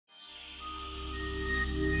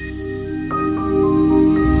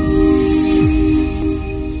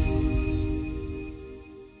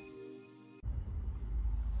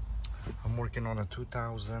working on a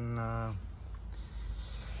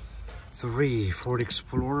 2003 Ford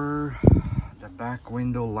Explorer. The back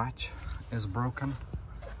window latch is broken.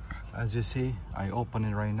 As you see, I open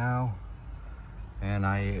it right now and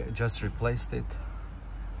I just replaced it.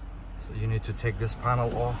 So you need to take this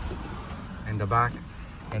panel off in the back,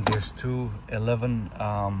 and there's two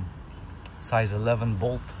size 11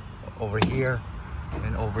 bolt over here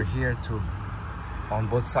and over here on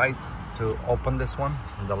both sides to open this one,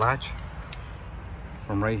 the latch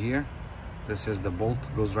from right here. This is the bolt,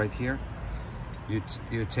 goes right here. You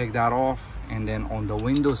take that off, and then on the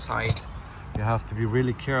window side you have to be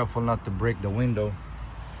really careful not to break the window,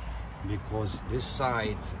 because this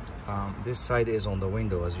side is on the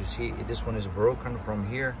window. As you see, this one is broken from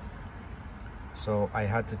here, so I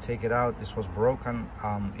had to take it out. This was broken,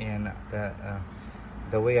 and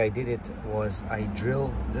the way I did it was I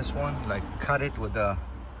drilled this one, like cut it with a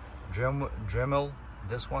Dremel.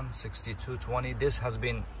 This one 6220. This has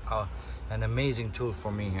been an amazing tool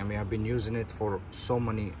for me. I mean, I've been using it for so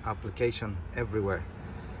many applications everywhere.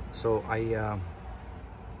 So I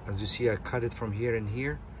as you see, I cut it from here and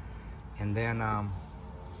here, and then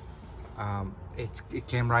it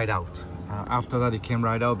came right out. After that, it came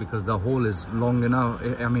right out because the hole is long enough.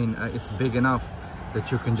 I mean, it's big enough that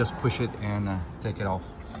you can just push it and take it off.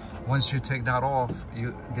 Once you take that off,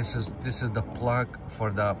 this is the plug for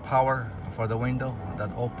the power for the window that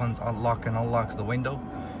opens, and unlocks the window.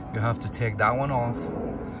 You have to take that one off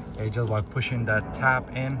just by pushing that tab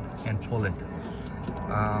in and pull it.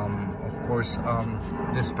 Of course,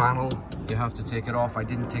 this panel, you have to take it off. I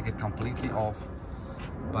didn't take it completely off,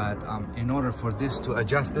 but in order for this to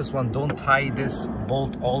adjust, this one, don't tie this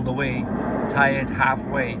bolt all the way, tie it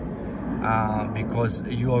halfway, because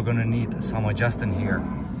you are going to need some adjusting here.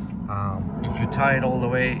 If you tie it all the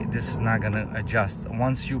way, this is not going to adjust.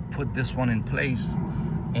 Once you put this one in place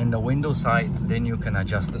in the window side, then you can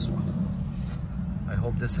adjust this one. I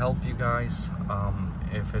hope this helped you guys.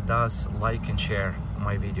 If it does, like and share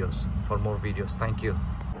my videos for more videos. Thank you.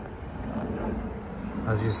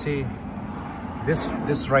 As you see,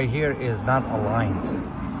 this right here is not aligned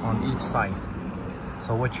on each side.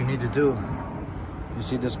 So what you need to do, you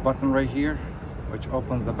see this button right here, which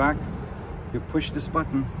opens the back. You push this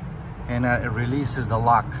button, and it releases the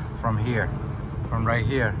lock from right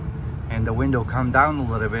here, and the window come down a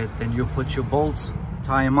little bit. Then you put your bolts,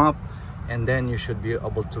 tie them up, and then you should be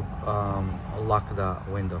able to lock the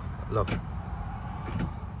window. Look,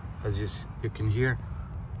 as you can hear.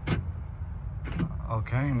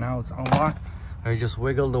 Okay, now it's unlocked. I just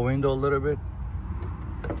wiggle the window a little bit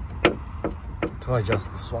to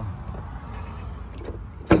adjust this one.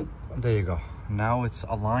 There you go. Now it's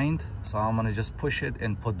aligned, so I'm gonna just push it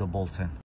and put the bolts in.